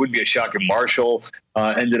 I mean, it wouldn't be a shock if Marshall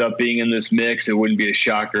ended up being in this mix. It wouldn't be a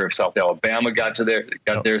shocker if South Alabama got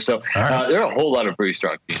there. So right. There are a whole lot of pretty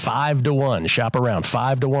strong teams. 5-1. Shop around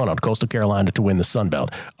 5-1 on Coastal Carolina to win the Sun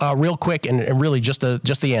Belt. Real quick and really just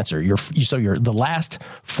the answer. You're the last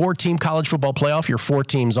 4-team college football playoff. Your 4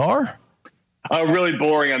 teams are. Really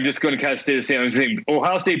boring. I'm just going to kind of stay the same. I'm saying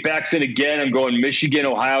Ohio State backs in again. I'm going Michigan,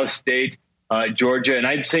 Ohio State, Georgia, and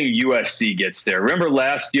I'm saying USC gets there. Remember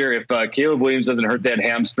last year, if Caleb Williams doesn't hurt that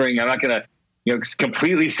hamstring, I'm not going to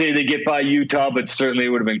completely say they get by Utah, but certainly it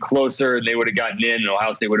would have been closer and they would have gotten in and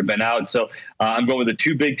Ohio State would have been out. So I'm going with the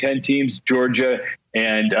 2 Big Ten teams, Georgia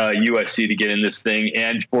and USC, to get in this thing,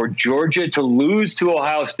 and for Georgia to lose to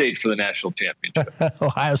Ohio State for the national championship.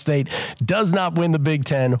 Ohio State does not win the Big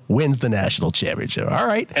Ten, wins the national championship. All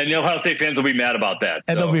right. And the Ohio State fans will be mad about that.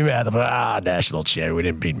 And they'll be mad about, national championship. We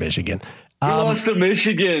didn't beat Michigan. We lost to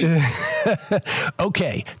Michigan.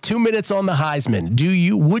 Okay, 2 minutes on the Heisman.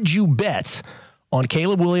 Would you bet on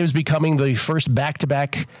Caleb Williams becoming the first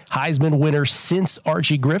back-to-back Heisman winner since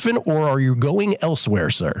Archie Griffin, or are you going elsewhere,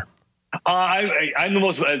 sir? I'm the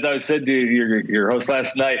most, as I said to your host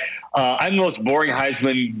last night, I'm the most boring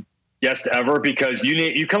Heisman guest ever because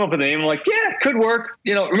you come up with a name like, yeah, it could work.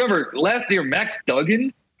 Remember last year Max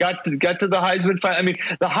Duggan got to the Heisman final. I mean,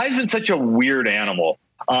 the Heisman's such a weird animal.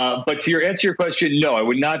 But to answer your question, no, I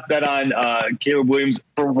would not bet on Caleb Williams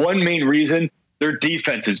for one main reason. Their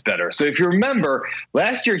defense is better. So if you remember,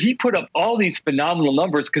 last year he put up all these phenomenal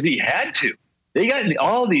numbers because he had to. They got in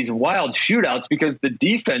all these wild shootouts because the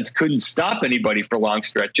defense couldn't stop anybody for long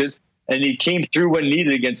stretches, and he came through when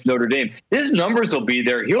needed against Notre Dame. His numbers will be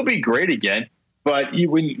there. He'll be great again. But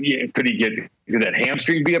could that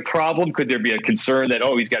hamstring be a problem? Could there be a concern that,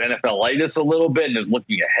 he's got NFL-itis a little bit and is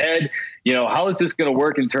looking ahead? How is this going to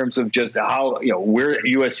work in terms of just how, where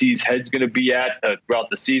USC's head's going to be at throughout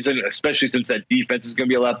the season, especially since that defense is going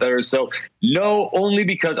to be a lot better? So no, only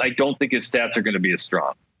because I don't think his stats are going to be as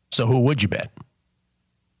strong. So who would you bet?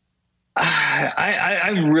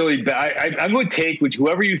 I'm really bad. I'm going to take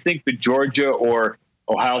whoever you think the Georgia or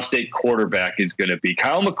Ohio State quarterback is going to be.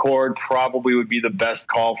 Kyle McCord probably would be the best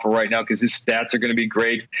call for right now because his stats are going to be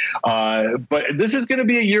great. But this is going to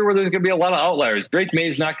be a year where there's going to be a lot of outliers. Drake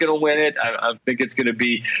May's not going to win it. I think it's going to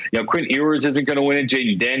be, Quinn Ewers isn't going to win it.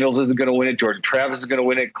 Jaden Daniels isn't going to win it. Jordan Travis is going to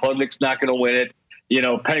win it. Klubnik's not going to win it.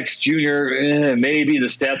 Penix Jr., maybe the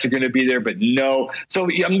stats are going to be there, but no. So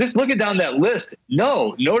I'm just looking down that list.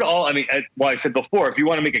 No to all. I mean, I said before, if you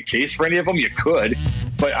want to make a case for any of them, you could.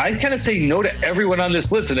 But I kind of say no to everyone on this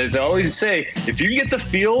list. And as I always say, if you can get the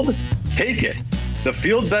field, take it. The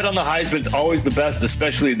field bet on the Heisman is always the best,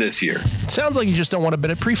 especially this year. Sounds like you just don't want to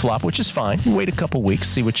bet at pre-flop, which is fine. You wait a couple weeks,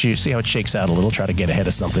 see how it shakes out a little, try to get ahead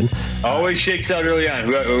of something. Always shakes out early on.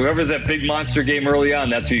 Whoever's that big monster game early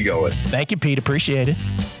on, that's who you go with. Thank you, Pete. Appreciate it.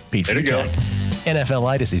 Pete, there you go.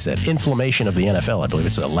 NFL-itis, he said. Inflammation of the NFL. I believe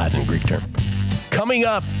it's a Latin Greek term. Coming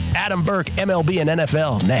up, Adam Burke, MLB and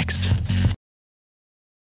NFL, next.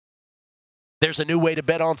 There's a new way to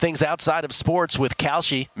bet on things outside of sports with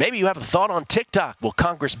Kalshi. Maybe you have a thought on TikTok. Will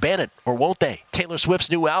Congress ban it or won't they? Taylor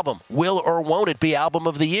Swift's new album. Will or won't it be album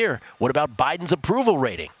of the year? What about Biden's approval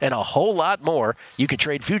rating? And a whole lot more. You can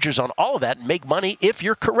trade futures on all of that and make money if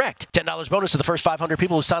you're correct. $10 bonus to the first 500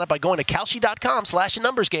 people who sign up by going to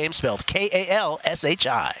Kalshi.com/numbersgame, spelled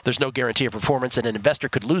Kalshi. There's no guarantee of performance, and an investor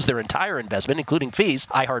could lose their entire investment, including fees.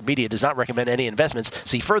 iHeartMedia does not recommend any investments.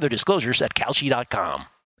 See further disclosures at Kalshi.com.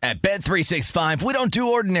 At Bet365, we don't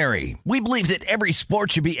do ordinary. We believe that every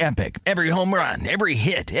sport should be epic. Every home run, every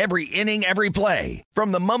hit, every inning, every play.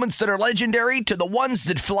 From the moments that are legendary to the ones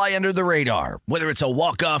that fly under the radar. Whether it's a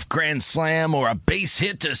walk-off grand slam or a base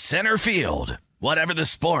hit to center field. Whatever the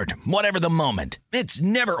sport, whatever the moment. It's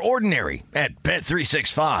never ordinary at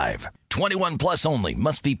Bet365. 21 plus only.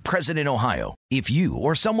 Must be present in Ohio. If you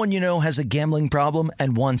or someone you know has a gambling problem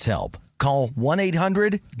and wants help, call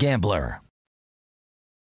 1-800-GAMBLER.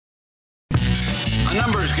 A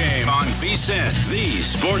numbers game on VSiN, the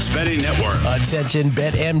Sports Betting Network. Attention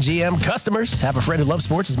BetMGM customers. Have a friend who loves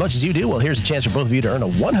sports as much as you do? Well, here's a chance for both of you to earn a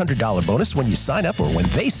 $100 bonus when you sign up, or when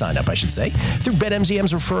they sign up, I should say, through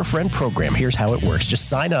BetMGM's Refer a Friend program. Here's how it works. Just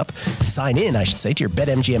sign in, to your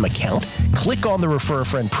BetMGM account. Click on the Refer a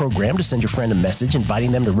Friend program to send your friend a message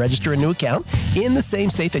inviting them to register a new account in the same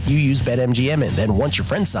state that you use BetMGM in. Then once your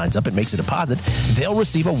friend signs up and makes a deposit, they'll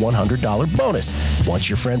receive a $100 bonus. Once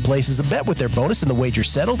your friend places a bet with their bonus and the wager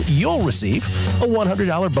settled, you'll receive a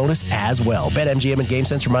 $100 bonus as well. BetMGM and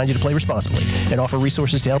GameSense remind you to play responsibly and offer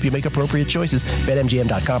resources to help you make appropriate choices.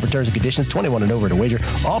 BetMGM.com for terms and conditions. 21 and over to wager.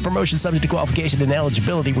 All promotions subject to qualification and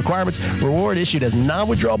eligibility requirements. Reward issued as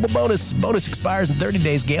non-withdrawable bonus. Bonus expires in 30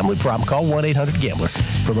 days. Gambling problem? Call 1-800-GAMBLER.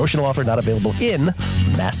 Promotional offer not available in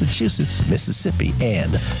Massachusetts, Mississippi,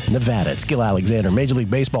 and Nevada. It's Gil Alexander. Major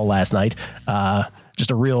League Baseball last night.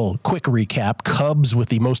 Just a real quick recap. Cubs with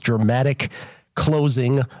the most dramatic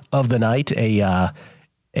closing of the night. A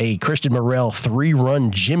Christian Morel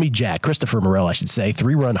 3-run Christopher Morel, I should say,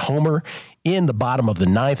 3-run homer in the bottom of the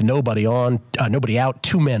ninth. Nobody out,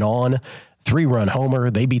 2 men on. 3-run homer.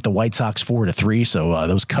 They beat the White Sox 4-3. So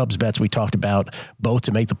those Cubs bets we talked about, both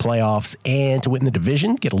to make the playoffs and to win the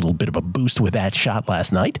division, get a little bit of a boost with that shot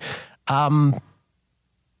last night.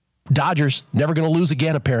 Dodgers never going to lose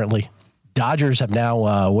again, apparently. Dodgers have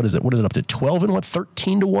now, what is it up to 12 and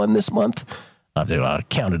 13-1 this month? I'll have to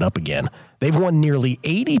count it up again. They've won nearly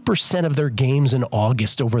 80% of their games in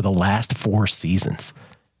August over the last 4 seasons.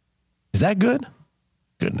 Is that good?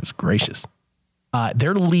 Goodness gracious.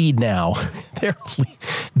 Their lead now,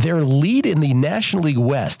 their lead in the National League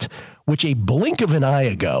West, which a blink of an eye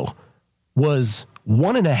ago was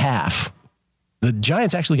 1.5. The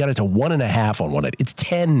Giants actually got it to 1.5 on one. It's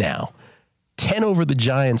 10 now. 10 over the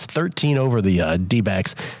Giants, 13 over the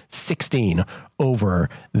D-backs, 16 over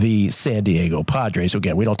the San Diego Padres. So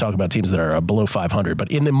again, we don't talk about teams that are below 500,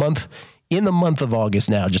 but in the month of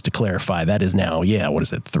August now, just to clarify, that is now,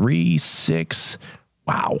 3-6.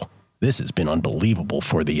 Wow, this has been unbelievable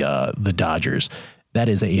for the Dodgers. That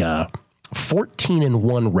is a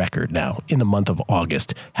 14-1 record now in the month of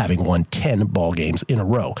August, having won 10 ball games in a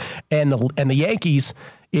row, and the Yankees.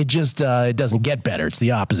 It just it doesn't get better. It's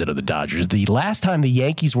the opposite of the Dodgers. The last time the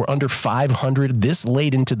Yankees were under 500 this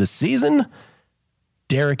late into the season,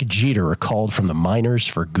 Derek Jeter recalled from the minors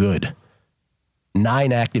for good.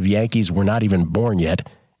 9 active Yankees were not even born yet.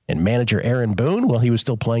 And manager Aaron Boone, well, he was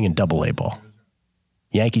still playing in Double-A ball.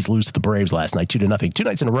 Yankees lose to the Braves last night, 2-0. 2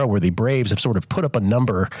 nights in a row where the Braves have sort of put up a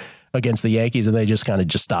number against the Yankees, and they just kind of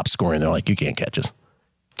just stop scoring. They're like, you can't catch us.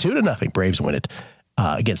 2-0. Braves win it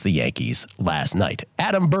against the Yankees last night.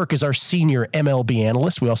 Adam Burke is our senior MLB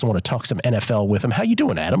analyst. We also want to talk some NFL with him. How you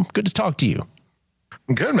doing, Adam? Good to talk to you.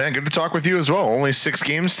 Good, man. Good to talk with you as well. Only 6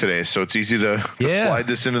 games today, so it's easy to slide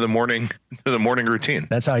this into the morning routine.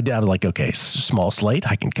 That's how I did. I was like, okay, small slate.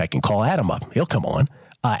 I can call Adam up. He'll come on.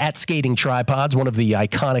 At Skating Tripods, one of the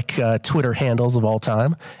iconic Twitter handles of all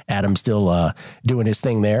time. Adam's still doing his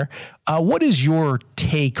thing there. What is your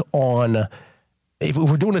take on, if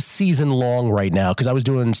we're doing a season long right now, because I was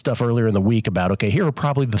doing stuff earlier in the week about, okay, here are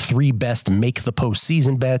probably the 3 best make the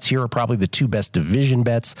postseason bets. Here are probably the 2 best division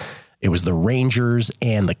bets. It was the Rangers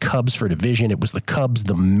and the Cubs for division. It was the Cubs,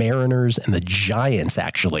 the Mariners, and the Giants,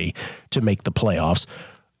 actually, to make the playoffs.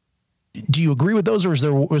 Do you agree with those, or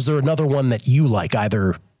was there another one that you like,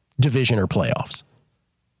 either division or playoffs?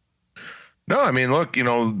 No, I mean, look,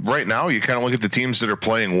 right now you kind of look at the teams that are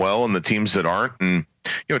playing well and the teams that aren't. And,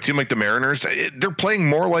 a team like the Mariners, they're playing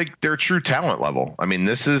more like their true talent level. I mean,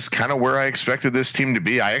 this is kind of where I expected this team to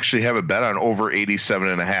be. I actually have a bet on over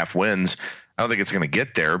 87.5 wins. I don't think it's going to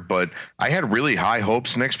get there, but I had really high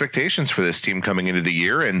hopes and expectations for this team coming into the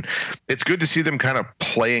year. And it's good to see them kind of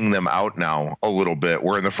playing them out now a little bit,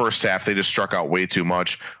 where in the first half, they just struck out way too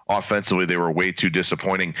much. Offensively, they were way too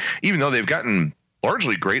disappointing, even though they've gotten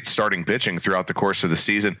largely great starting pitching throughout the course of the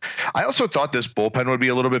season. I also thought this bullpen would be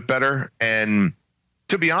a little bit better. And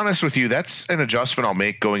to be honest with you, that's an adjustment I'll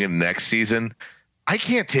make going into next season. I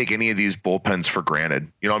can't take any of these bullpens for granted.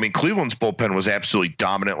 Cleveland's bullpen was absolutely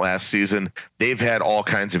dominant last season. They've had all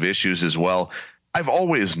kinds of issues as well. I've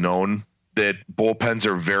always known that bullpens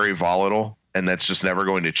are very volatile, and that's just never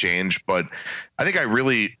going to change. But I think I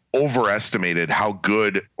really overestimated how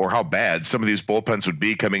good or how bad some of these bullpens would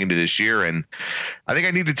be coming into this year. And I think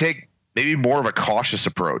I need to take maybe more of a cautious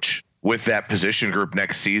approach with that position group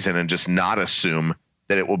next season and just not assume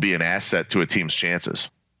that it will be an asset to a team's chances.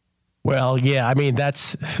 Well, yeah, I mean,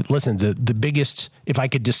 listen, the biggest, if I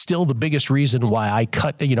could distill the biggest reason why I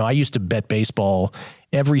cut, I used to bet baseball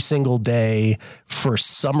every single day for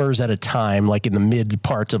summers at a time, like in the mid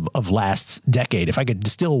parts of last decade. If I could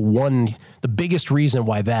distill the biggest reason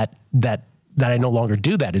why that I no longer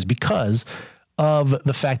do that is because of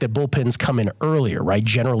the fact that bullpens come in earlier, right?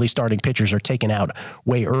 Generally, starting pitchers are taken out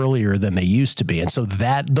way earlier than they used to be. And so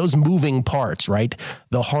those moving parts, right,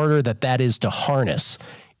 the harder that is to harness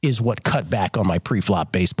is what cut back on my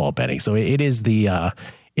pre-flop baseball betting. So it is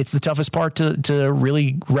it's the toughest part to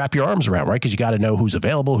really wrap your arms around, right? Because you got to know who's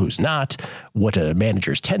available, who's not, what a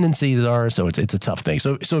manager's tendencies are. So it's a tough thing.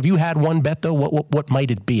 So if you had one bet though, what might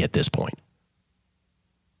it be at this point?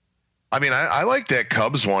 I mean, I like that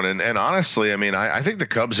Cubs one, and honestly, I mean, I think the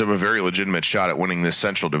Cubs have a very legitimate shot at winning this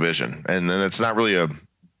Central Division, and then it's not really a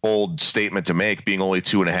bold statement to make, being only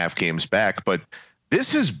 2.5 games back, but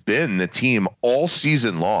this has been the team all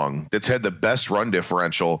season long that's had the best run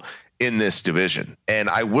differential in this division. And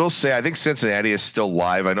I will say, I think Cincinnati is still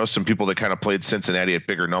live. I know some people that kind of played Cincinnati at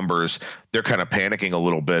bigger numbers, they're kind of panicking a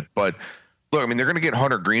little bit. But look, I mean, they're going to get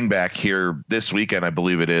Hunter Green back here this weekend, I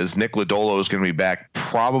believe it is. Nick Lodolo is going to be back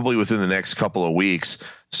probably within the next couple of weeks.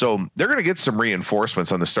 So they're going to get some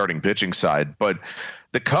reinforcements on the starting pitching side. But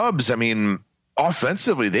the Cubs, I mean,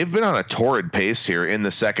 offensively, they've been on a torrid pace here in the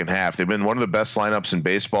second half. They've been one of the best lineups in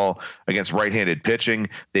baseball against right-handed pitching.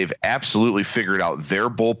 They've absolutely figured out their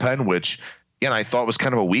bullpen, which, I thought was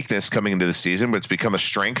kind of a weakness coming into the season, but it's become a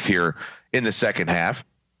strength here in the second half.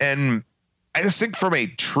 And I just think from a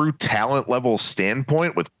true talent level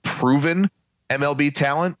standpoint, with proven MLB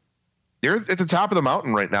talent, they're at the top of the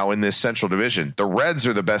mountain right now in this Central Division. The Reds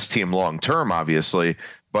are the best team long-term, obviously,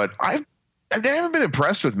 but I haven't been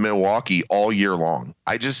impressed with Milwaukee all year long.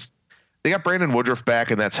 They got Brandon Woodruff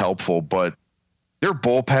back, and that's helpful, but their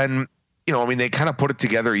bullpen, they kind of put it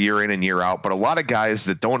together year in and year out, but a lot of guys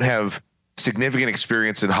that don't have significant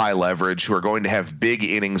experience in high leverage, who are going to have big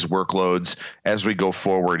innings workloads as we go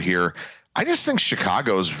forward here. I just think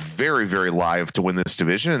Chicago's very, very live to win this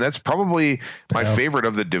division, and that's probably my favorite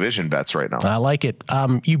of the division bets right now. I like it.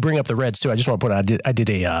 You bring up the Reds, too. I just want to put out, I did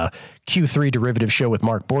a Q3 derivative show with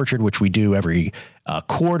Mark Borchard, which we do every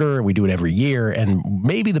quarter, and we do it every year. And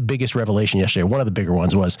maybe the biggest revelation yesterday, one of the bigger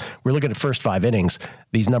ones, was we're looking at first 5 innings,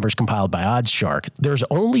 these numbers compiled by OddsShark. There's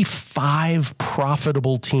only 5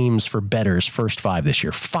 profitable teams for bettors first 5 this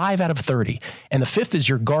year, 5 out of 30. And the 5th is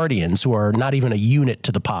your Guardians, who are not even a unit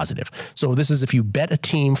to the positive. So this is if you bet a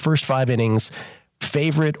team first 5 innings,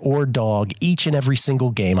 favorite or dog each and every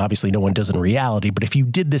single game. Obviously, no one does in reality, but if you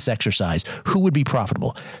did this exercise, who would be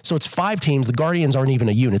profitable? So it's 5 teams. The Guardians aren't even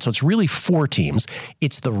a unit, so it's really 4 teams.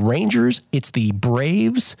 It's the Rangers, it's the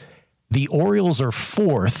Braves, the Orioles are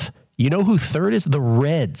 4th. You know who 3rd is? The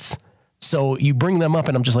Reds. So you bring them up,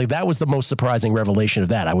 and I'm just like, that was the most surprising revelation of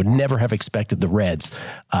that. I would never have expected the Reds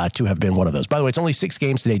to have been one of those. By the way, it's only 6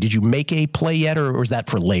 games today. Did you make a play yet, or is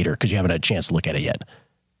that for later because you haven't had a chance to look at it yet?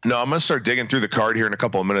 No, I'm going to start digging through the card here in a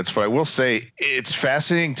couple of minutes, but I will say it's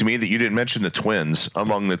fascinating to me that you didn't mention the Twins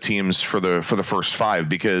among the teams for the first 5,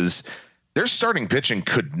 because their starting pitching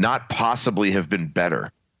could not possibly have been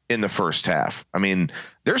better in the first half. I mean,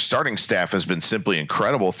 their starting staff has been simply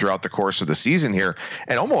incredible throughout the course of the season here,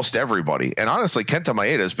 and almost everybody. And honestly, Kenta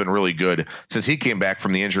Maeda has been really good since he came back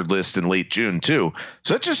from the injured list in late June too.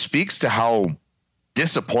 So it just speaks to how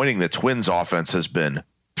disappointing the Twins offense has been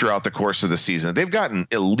throughout the course of the season. They've gotten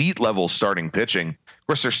elite level starting pitching. Of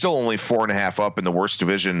course, they're still only 4.5 up in the worst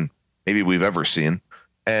division maybe we've ever seen.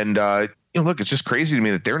 And look, it's just crazy to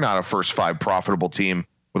me that they're not a first 5 profitable team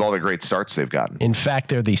with all the great starts they've gotten. In fact,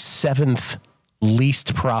 they're the 7th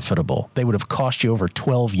least profitable. They would have cost you over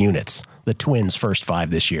 12 units, the Twins' first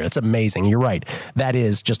 5 this year. That's amazing. You're right. That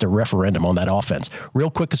is just a referendum on that offense. Real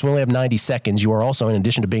quick, because we only have 90 seconds, you are also, in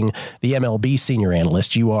addition to being the MLB senior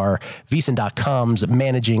analyst, you are VSiN.com's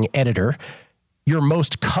managing editor. Your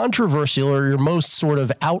most controversial or your most sort of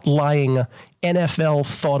outlying NFL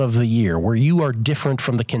thought of the year, where you are different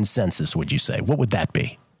from the consensus, would you say? What would that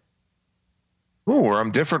be? Ooh, where I'm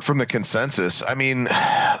different from the consensus. I mean,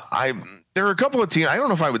 there are a couple of teams. I don't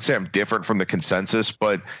know if I would say I'm different from the consensus,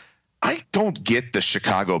 but I don't get the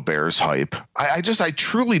Chicago Bears hype. I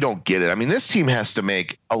truly don't get it. I mean, this team has to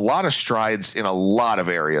make a lot of strides in a lot of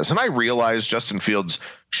areas. And I realize Justin Fields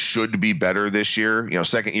should be better this year.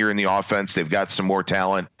 Second year in the offense, they've got some more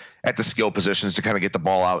talent at the skill positions to kind of get the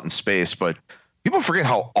ball out in space. But people forget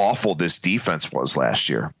how awful this defense was last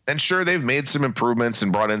year. And sure, they've made some improvements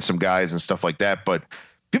and brought in some guys and stuff like that, but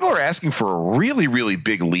people are asking for a really, really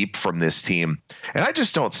big leap from this team, and I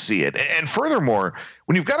just don't see it. And furthermore,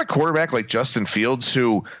 when you've got a quarterback like Justin Fields,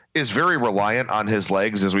 who is very reliant on his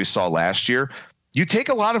legs, as we saw last year, you take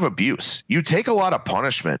a lot of abuse. You take a lot of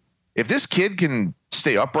punishment. If this kid can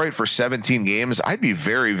stay upright for 17 games, I'd be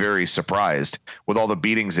very, very surprised with all the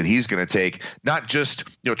beatings that he's going to take, not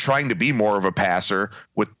just, trying to be more of a passer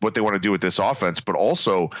with what they want to do with this offense, but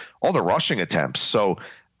also all the rushing attempts. So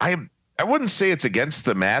I wouldn't say it's against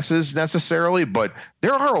the masses necessarily, but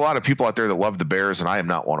there are a lot of people out there that love the Bears, and I am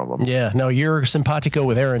not one of them. Yeah, no, you're simpatico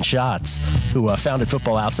with Aaron Schatz, who founded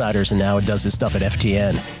Football Outsiders and now does his stuff at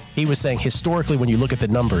FTN. He was saying historically, when you look at the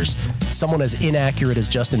numbers, someone as inaccurate as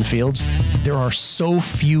Justin Fields, there are so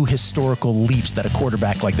few historical leaps that a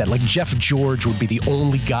quarterback like that, like Jeff George would be the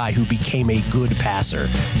only guy who became a good passer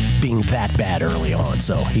being that bad early on.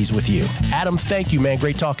 So he's with you. Adam, thank you, man.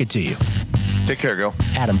 Great talking to you. Take care, Go.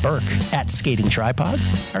 Adam Burke at Skating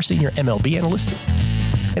Tripods, our senior MLB analyst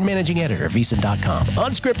and managing editor of VSiN.com.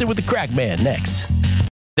 Unscripted with the Crack Man next.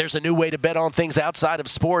 There's a new way to bet on things outside of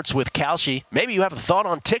sports with Kalshi. Maybe you have a thought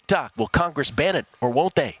on TikTok. Will Congress ban it, or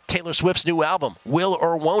won't they? Taylor Swift's new album, will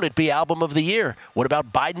or won't it be Album of the Year? What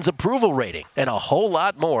about Biden's approval rating? And a whole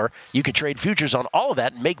lot more. You can trade futures on all of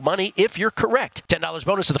that and make money if you're correct. $10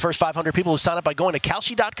 bonus to the first 500 people who sign up by going to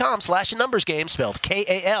Kalshi.com/numbersgame, spelled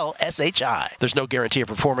Kalshi. There's no guarantee of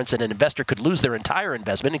performance, and an investor could lose their entire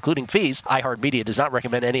investment, including fees. iHeartMedia does not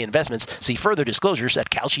recommend any investments. See further disclosures at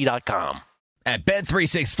Kalshi.com. At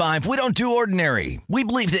Bet365, we don't do ordinary. We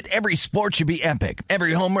believe that every sport should be epic.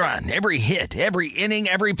 Every home run, every hit, every inning,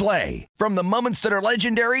 every play. From the moments that are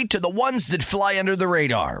legendary to the ones that fly under the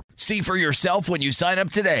radar. See for yourself when you sign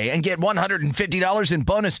up today and get $150 in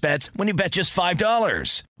bonus bets when you bet just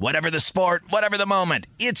 $5. Whatever the sport, whatever the moment,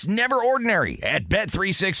 it's never ordinary at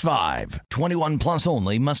Bet365. 21 plus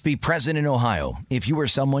only. Must be present in Ohio. If you or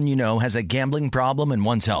someone you know has a gambling problem and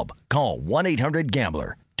wants help, call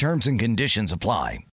 1-800-GAMBLER. Terms and conditions apply.